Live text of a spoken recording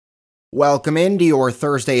Welcome into your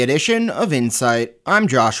Thursday edition of Insight. I'm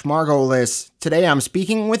Josh Margolis. Today I'm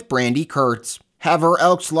speaking with Brandy Kurtz, Havre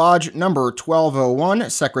Elks Lodge number 1201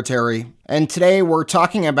 secretary. And today we're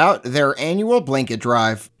talking about their annual blanket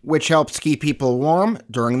drive, which helps keep people warm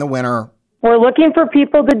during the winter. We're looking for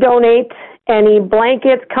people to donate any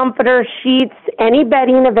blankets, comforters, sheets, any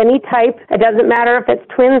bedding of any type. It doesn't matter if it's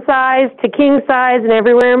twin size to king size and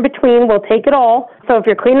everywhere in between. We'll take it all. So if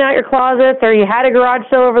you're cleaning out your closets or you had a garage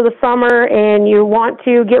sale over the summer and you want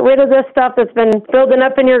to get rid of this stuff that's been building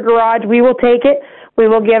up in your garage, we will take it. We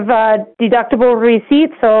will give deductible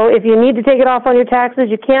receipts, so if you need to take it off on your taxes,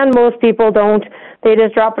 you can. Most people don't. They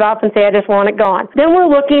just drop it off and say, I just want it gone. Then we're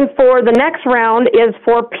looking for the next round is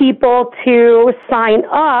for people to sign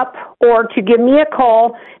up or to give me a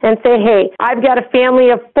call and say, hey, I've got a family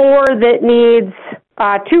of 4 that needs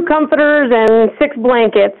 2 comforters and 6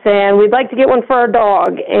 blankets, and we'd like to get one for our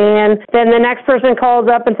dog. And then the next person calls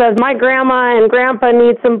up and says, my grandma and grandpa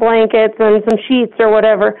need some blankets and some sheets or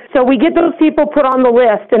whatever. So we get those people put on the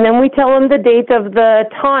list, and then we tell them the date of the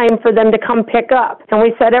time for them to come pick up. And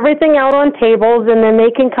we set everything out on tables, and then they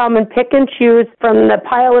can come and pick and choose from the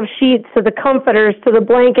pile of sheets to the comforters to the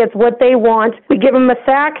blankets, what they want. We give them a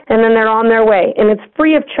sack, and then they're on their way. And it's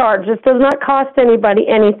free of charge. This does not cost anybody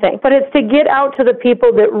anything. But it's to get out to the people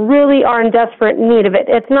that really are in desperate need of it.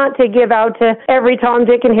 It's not to give out to every Tom,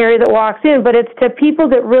 Dick, and Harry that walks in, but it's to people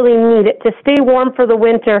that really need it, to stay warm for the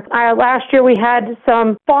winter. Last year we had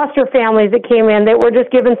some foster families that came in that were just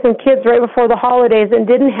given some kids right before the holidays and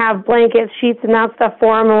didn't have blankets, sheets, and that stuff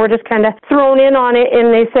for them, and we're just kind of thrown in on it,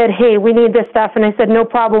 and they said, hey, we need this stuff, and I said, no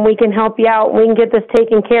problem, we can help you out, we can get this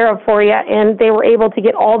taken care of for you, and they were able to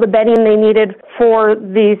get all the bedding they needed for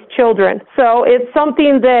these children. So it's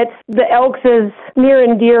something that the Elks is near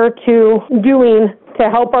and dear to doing to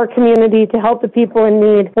help our community, to help the people in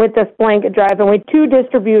need with this blanket drive. And we have 2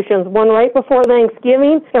 distributions, one right before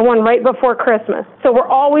Thanksgiving and one right before Christmas. So we're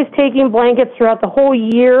always taking blankets throughout the whole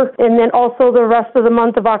year, and then also the rest of the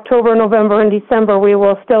month of October, November, and December, we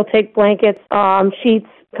will still take blankets, sheets,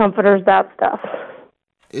 comforters, that stuff.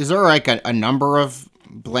 Is there like a number of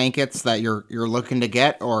blankets that you're looking to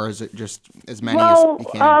get, or is it just as many as you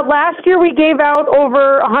can? Last year we gave out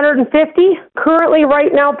over 150. Currently,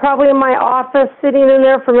 right now, probably in my office, sitting in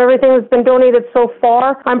there from everything that's been donated so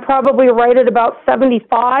far, I'm probably right at about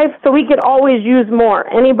 75. So we could always use more.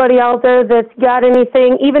 Anybody out there that's got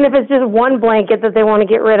anything, even if it's just one blanket that they want to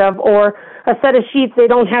get rid of, or a set of sheets, they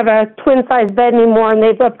don't have a twin-size bed anymore and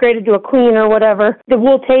they've upgraded to a queen or whatever, that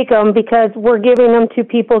we'll take them because we're giving them to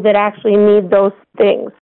people that actually need those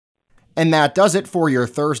things. And that does it for your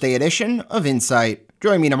Thursday edition of Insight.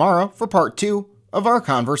 Join me tomorrow for part 2 of our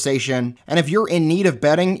conversation. And if you're in need of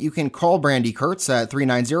bedding, you can call Brandy Kurtz at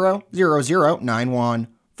 390-0091.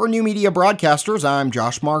 For New Media Broadcasters, I'm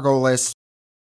Josh Margolis.